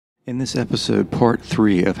In this episode, part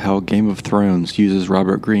 3 of how Game of Thrones uses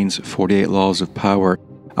Robert Greene's 48 Laws of Power,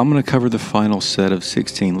 I'm going to cover the final set of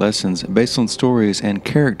 16 lessons based on stories and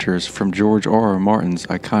characters from George R.R. Martin's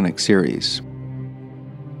iconic series.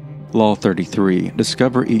 Law 33.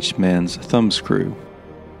 Discover each man's thumbscrew.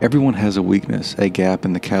 Everyone has a weakness, a gap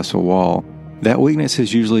in the castle wall. That weakness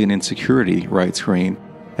is usually an insecurity, writes Greene,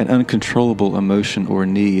 an uncontrollable emotion or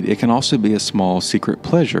need. It can also be a small secret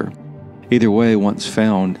pleasure. Either way, once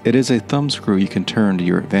found, it is a thumbscrew you can turn to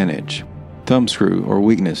your advantage. Thumbscrew, or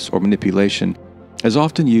weakness, or manipulation, is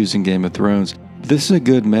often used in Game of Thrones. This is a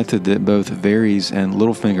good method that both Varys and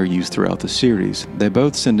Littlefinger use throughout the series. They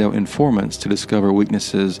both send out informants to discover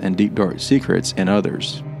weaknesses and deep dark secrets in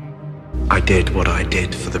others. I did what I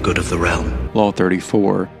did for the good of the realm. Law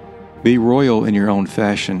 34. Be royal in your own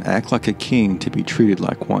fashion. Act like a king to be treated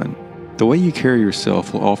like one. The way you carry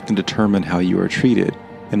yourself will often determine how you are treated.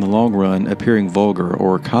 In the long run, appearing vulgar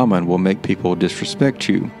or common will make people disrespect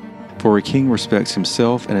you, for a king respects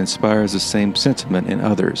himself and inspires the same sentiment in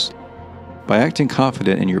others. By acting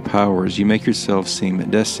confident in your powers, you make yourself seem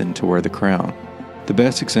destined to wear the crown. The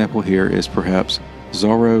best example here is perhaps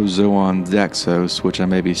Zoro Zoan Daxos, which I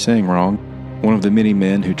may be saying wrong, one of the many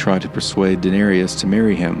men who tried to persuade Daenerys to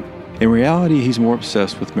marry him. In reality, he's more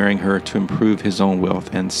obsessed with marrying her to improve his own wealth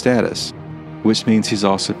and status, which means he's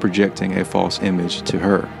also projecting a false image to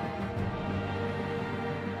her.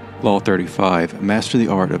 Law 35. Master the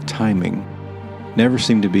art of timing. Never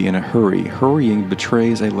seem to be in a hurry. Hurrying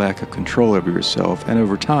betrays a lack of control over yourself and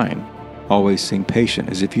over time. Always seem patient,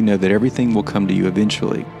 as if you know that everything will come to you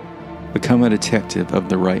eventually. Become a detective of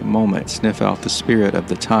the right moment. Sniff out the spirit of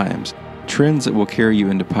the times, trends that will carry you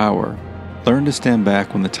into power. Learn to stand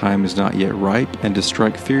back when the time is not yet ripe and to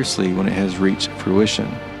strike fiercely when it has reached fruition.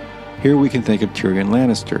 Here we can think of Tyrion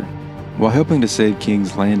Lannister. While helping to save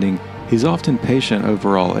King's Landing, he's often patient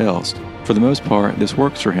over all else. For the most part, this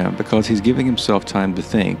works for him because he's giving himself time to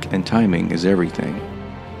think, and timing is everything.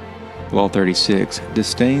 Law 36.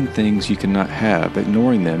 Disdain things you cannot have.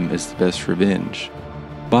 Ignoring them is the best revenge.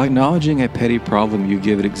 By acknowledging a petty problem, you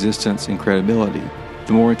give it existence and credibility.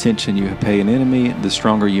 The more attention you pay an enemy, the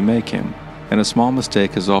stronger you make him. And a small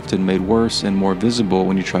mistake is often made worse and more visible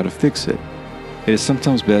when you try to fix it. It is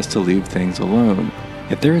sometimes best to leave things alone.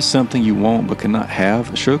 If there is something you want but cannot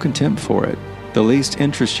have, show contempt for it. The least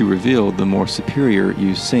interest you reveal, the more superior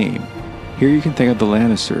you seem. Here you can think of the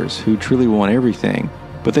Lannisters, who truly want everything,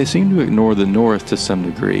 but they seem to ignore the North to some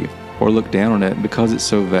degree, or look down on it because it's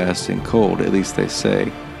so vast and cold, at least they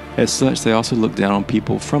say. As such, they also look down on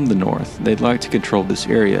people from the North. They'd like to control this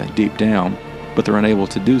area deep down, but they're unable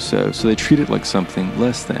to do so they treat it like something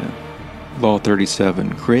less than. Law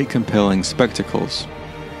 37. Create compelling spectacles.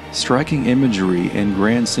 Striking imagery and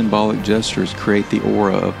grand symbolic gestures create the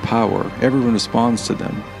aura of power. Everyone responds to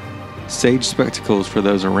them. Stage spectacles for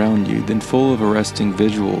those around you, then full of arresting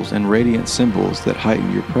visuals and radiant symbols that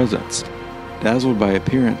heighten your presence. Dazzled by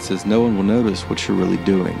appearances, no one will notice what you're really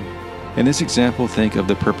doing. In this example, think of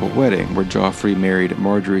the Purple Wedding, where Joffrey married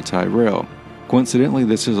Margaery Tyrell. Coincidentally,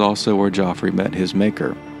 this is also where Joffrey met his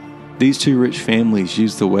maker. These two rich families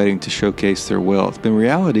used the wedding to showcase their wealth, but in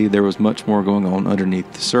reality there was much more going on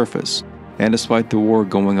underneath the surface, and despite the war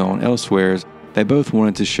going on elsewhere, they both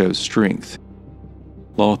wanted to show strength.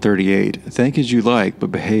 Law 38. Think as you like,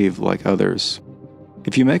 but behave like others.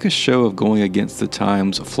 If you make a show of going against the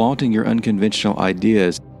times, flaunting your unconventional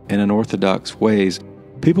ideas and unorthodox ways,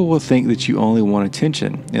 people will think that you only want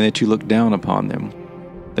attention and that you look down upon them.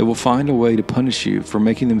 They will find a way to punish you for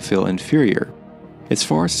making them feel inferior. It's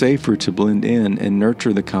far safer to blend in and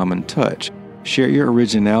nurture the common touch. Share your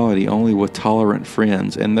originality only with tolerant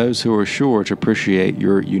friends and those who are sure to appreciate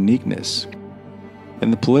your uniqueness. In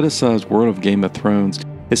the politicized world of Game of Thrones,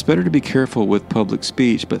 it's better to be careful with public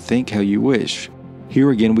speech, but think how you wish. Here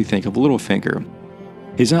again we think of Littlefinger.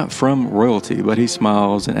 He's not from royalty, but he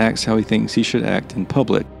smiles and acts how he thinks he should act in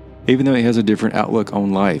public. Even though he has a different outlook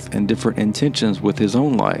on life and different intentions with his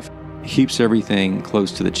own life, he keeps everything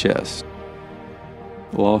close to the chest.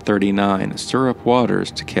 Law 39. Stir up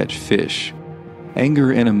waters to catch fish.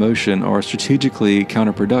 Anger and emotion are strategically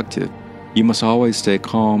counterproductive. You must always stay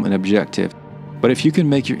calm and objective. But if you can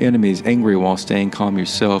make your enemies angry while staying calm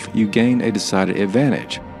yourself, you gain a decided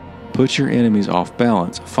advantage. Put your enemies off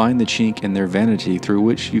balance, find the chink in their vanity through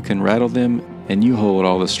which you can rattle them, and you hold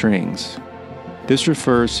all the strings. This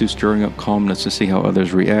refers to stirring up calmness to see how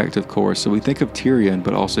others react, of course, so we think of Tyrion,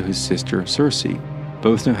 but also his sister Cersei.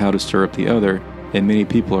 Both know how to stir up the other, and many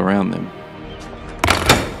people around them.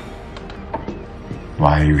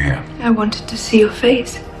 Why are you here? I wanted to see your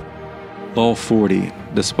face. Law 40.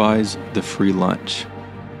 Despise the free lunch.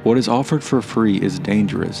 What is offered for free is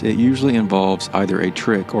dangerous. It usually involves either a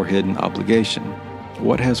trick or hidden obligation.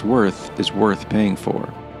 What has worth is worth paying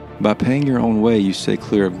for. By paying your own way, you stay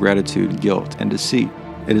clear of gratitude, guilt, and deceit.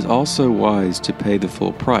 It is also wise to pay the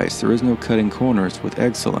full price. There is no cutting corners with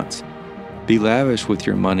excellence. Be lavish with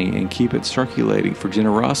your money and keep it circulating, for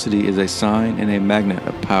generosity is a sign and a magnet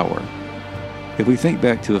of power. If we think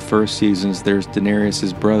back to the first seasons, there's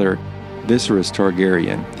Daenerys' brother, Varys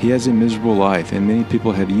Targaryen. He has a miserable life, and many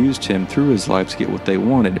people have used him through his life to get what they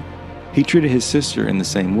wanted. He treated his sister in the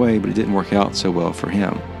same way, but it didn't work out so well for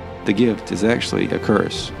him. The gift is actually a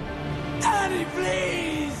curse. Daddy,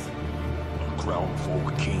 please! A crown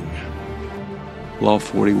for a king. Law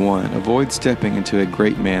 41. Avoid stepping into a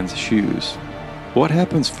great man's shoes. What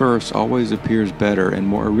happens first always appears better and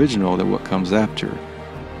more original than what comes after.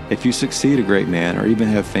 If you succeed a great man or even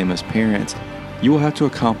have famous parents, you will have to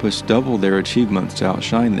accomplish double their achievements to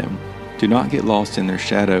outshine them. Do not get lost in their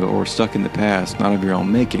shadow or stuck in the past, not of your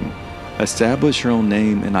own making. Establish your own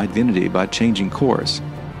name and identity by changing course.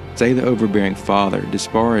 Say the overbearing father,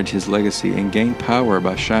 disparage his legacy, and gain power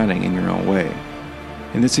by shining in your own way.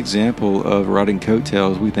 In this example of riding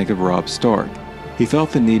coattails, we think of Robb Stark. He felt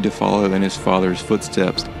the need to follow in his father's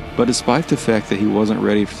footsteps, but despite the fact that he wasn't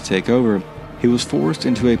ready to take over, he was forced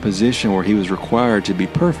into a position where he was required to be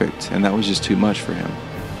perfect, and that was just too much for him.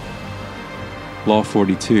 Law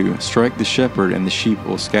 42. Strike the shepherd and the sheep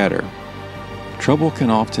will scatter. Trouble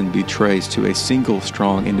can often be traced to a single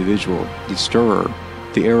strong individual, the stirrer,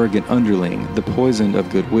 the arrogant underling, the poison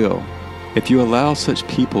of goodwill. If you allow such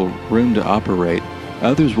people room to operate,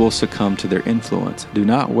 others will succumb to their influence. Do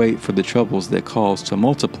not wait for the troubles that cause to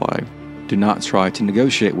multiply. Do not try to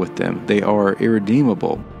negotiate with them. They are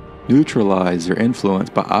irredeemable. Neutralize their influence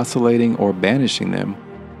by isolating or banishing them.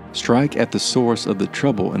 Strike at the source of the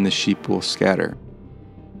trouble and the sheep will scatter.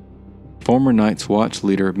 Former Night's Watch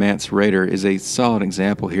leader Mance Rayder is a solid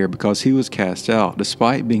example here because he was cast out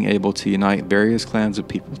despite being able to unite various clans of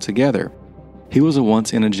people together. He was a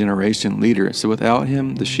once-in-a-generation leader, so without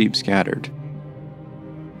him, the sheep scattered.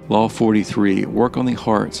 Law 43. Work on the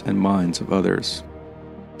hearts and minds of others.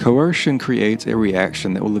 Coercion creates a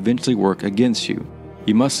reaction that will eventually work against you.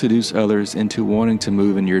 You must seduce others into wanting to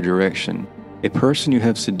move in your direction. A person you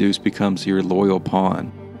have seduced becomes your loyal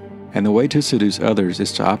pawn. And the way to seduce others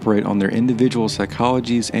is to operate on their individual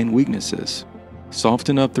psychologies and weaknesses.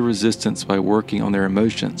 Soften up the resistance by working on their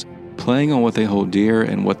emotions, playing on what they hold dear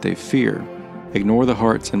and what they fear. Ignore the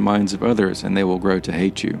hearts and minds of others and they will grow to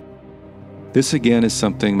hate you. This again is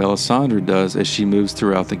something Melisandre does as she moves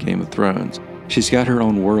throughout the Game of Thrones. She's got her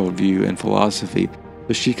own worldview and philosophy,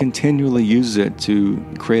 but she continually uses it to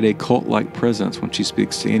create a cult-like presence when she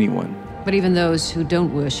speaks to anyone. But even those who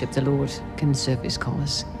don't worship the Lord can serve his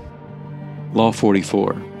cause. Law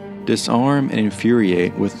 44. Disarm and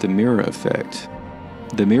infuriate with the mirror effect.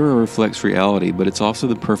 The mirror reflects reality, but it's also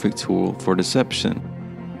the perfect tool for deception.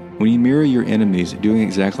 When you mirror your enemies doing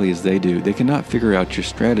exactly as they do, they cannot figure out your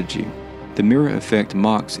strategy. The mirror effect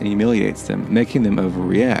mocks and humiliates them, making them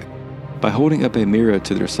overreact. By holding up a mirror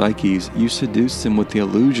to their psyches, you seduce them with the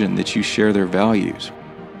illusion that you share their values.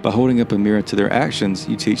 By holding up a mirror to their actions,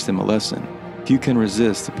 you teach them a lesson. Few can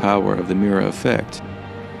resist the power of the mirror effect.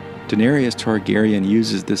 Daenerys Targaryen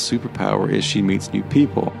uses this superpower as she meets new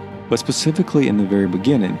people, but specifically in the very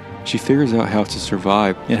beginning, she figures out how to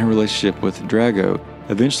survive in her relationship with Drago,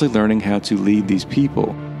 eventually learning how to lead these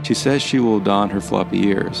people. She says she will don her floppy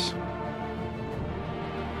ears.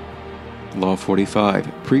 Law 45.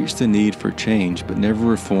 Preach the need for change, but never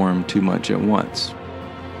reform too much at once.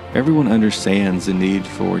 Everyone understands the need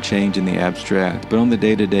for change in the abstract, but on the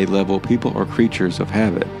day-to-day level, people are creatures of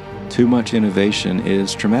habit. Too much innovation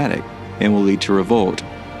is traumatic and will lead to revolt.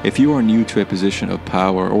 If you are new to a position of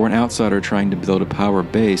power or an outsider trying to build a power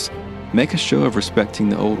base, make a show of respecting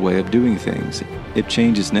the old way of doing things. If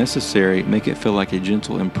change is necessary, make it feel like a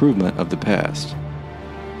gentle improvement of the past.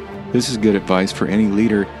 This is good advice for any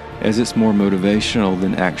leader, as it's more motivational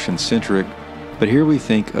than action-centric, but here we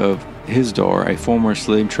think of Hisdar, a former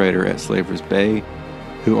slave trader at Slaver's Bay,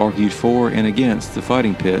 who argued for and against the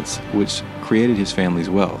fighting pits, which created his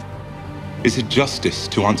family's wealth. Is it justice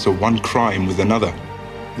to answer one crime with another?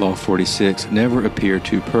 Law 46. Never appear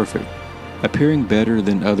too perfect. Appearing better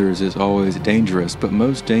than others is always dangerous, but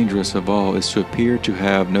most dangerous of all is to appear to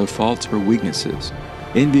have no faults or weaknesses.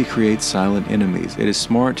 Envy creates silent enemies. It is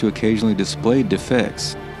smart to occasionally display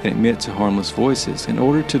defects and admit to harmless voices in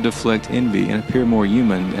order to deflect envy and appear more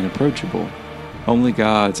human and approachable. Only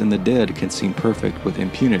gods and the dead can seem perfect with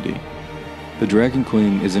impunity. The Dragon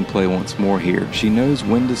Queen is in play once more here. She knows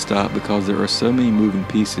when to stop because there are so many moving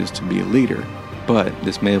pieces to be a leader, but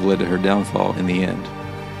this may have led to her downfall in the end.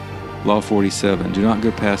 Law 47, do not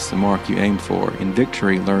go past the mark you aimed for. In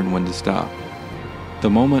victory, learn when to stop. The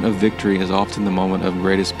moment of victory is often the moment of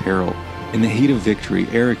greatest peril. In the heat of victory,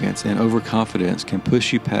 arrogance and overconfidence can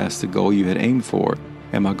push you past the goal you had aimed for,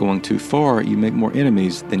 and by going too far, you make more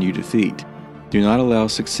enemies than you defeat. Do not allow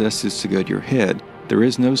successes to go to your head. There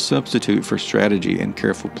is no substitute for strategy and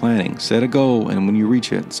careful planning. Set a goal, and when you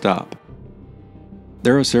reach it, stop.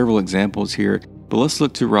 There are several examples here, but let's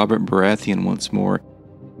look to Robert Baratheon once more.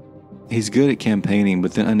 He's good at campaigning,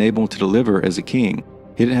 but then unable to deliver as a king.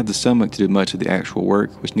 He didn't have the stomach to do much of the actual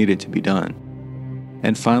work which needed to be done.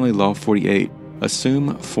 And finally, Law 48,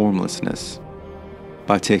 assume formlessness.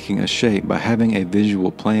 By taking a shape, by having a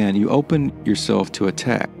visual plan, you open yourself to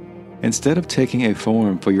attack. Instead of taking a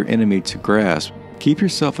form for your enemy to grasp, keep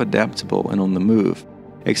yourself adaptable and on the move.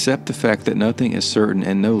 Accept the fact that nothing is certain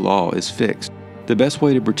and no law is fixed. The best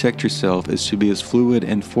way to protect yourself is to be as fluid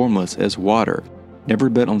and formless as water. Never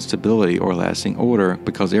bet on stability or lasting order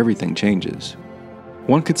because everything changes.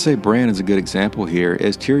 One could say Bran is a good example here,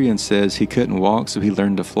 as Tyrion says he couldn't walk so he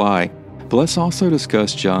learned to fly, but let's also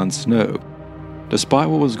discuss Jon Snow. Despite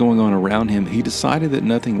what was going on around him, he decided that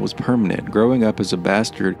nothing was permanent, growing up as a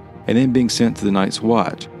bastard and then being sent to the Night's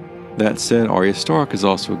Watch. That said, Arya Stark is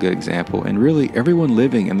also a good example, and really everyone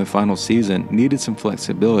living in the final season needed some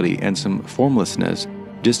flexibility and some formlessness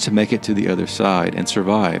just to make it to the other side and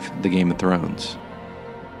survive the Game of Thrones.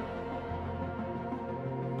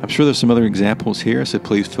 I'm sure there's some other examples here, so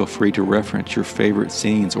please feel free to reference your favorite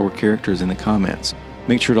scenes or characters in the comments.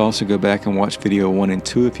 Make sure to also go back and watch video 1 and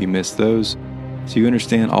 2 if you missed those, so you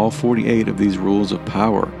understand all 48 of these rules of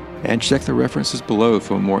power. And check the references below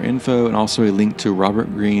for more info and also a link to Robert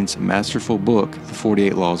Greene's masterful book, The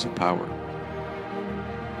 48 Laws of Power.